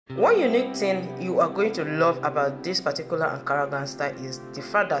One unique thing you are going to love about this particular Ankara gown style is the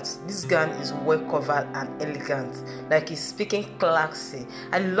fact that this gown is well covered and elegant, like it's speaking classy.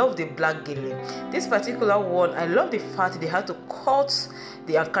 I love the black gilly. This particular one, I love the fact they had to cut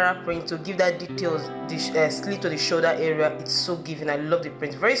the Ankara print to give that details, the slit to the shoulder area. It's so giving. I love the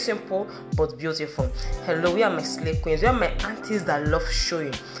print. Very simple but beautiful. Hello, we are my slave queens. We are my aunties that love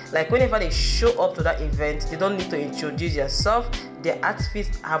showing. Like whenever they show up to that event, they don't need to introduce yourself. Their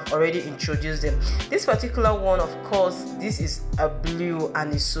outfits have already introduced them. This particular one, of course, this is a blue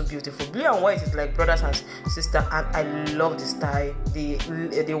and it's so beautiful. Blue and white is like brothers and sisters, and I love the style.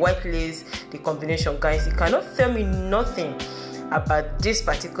 The white lace, the combination, guys. You cannot tell me nothing about this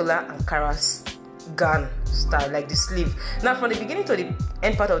particular Ankara gown style, like the sleeve. Now from the beginning to the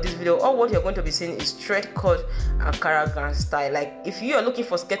end part of this video, all what you're going to be seeing is straight cut Ankara gown style. Like if you are looking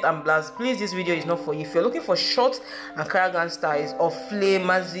for skirt and blouse, please, this video is not for you. If you're looking for short Ankara gown styles or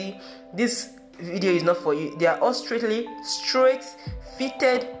flamazy, this video is not for you. They are all straight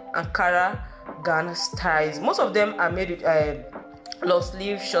fitted Ankara gown styles. Most of them are made with long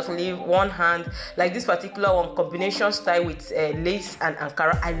sleeve, short sleeve, one hand, like this particular one, combination style with lace and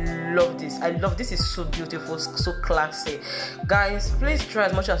Ankara. I love this. This is so beautiful, so classy. Guys, please try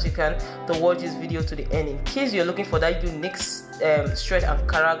as much as you can to watch this video to the end in case you're looking for that unique straight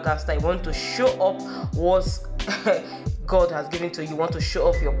Ankara gown style. You want to show up what God has given to you. You want to show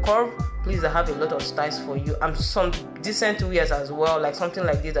off your curve. Please, I have a lot of styles for you, and some decent wears as well, like something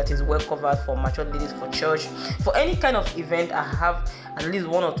like this that is well covered for mature ladies, for church, for any kind of event. I have at least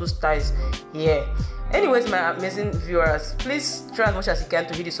 1 or 2 styles here. Anyways, my amazing viewers, please try as much as you can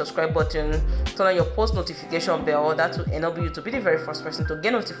to hit the subscribe button, turn on your post notification bell. That will enable you to be the very first person to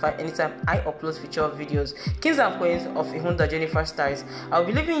get notified anytime I upload future videos. Kings and queens of Ihunda Jennifer styles, I'll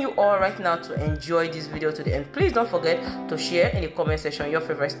be leaving you all right now to enjoy this video to the end. Please don't forget to share in the comment section your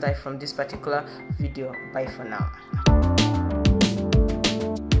favorite style from this particular video. Bye for now.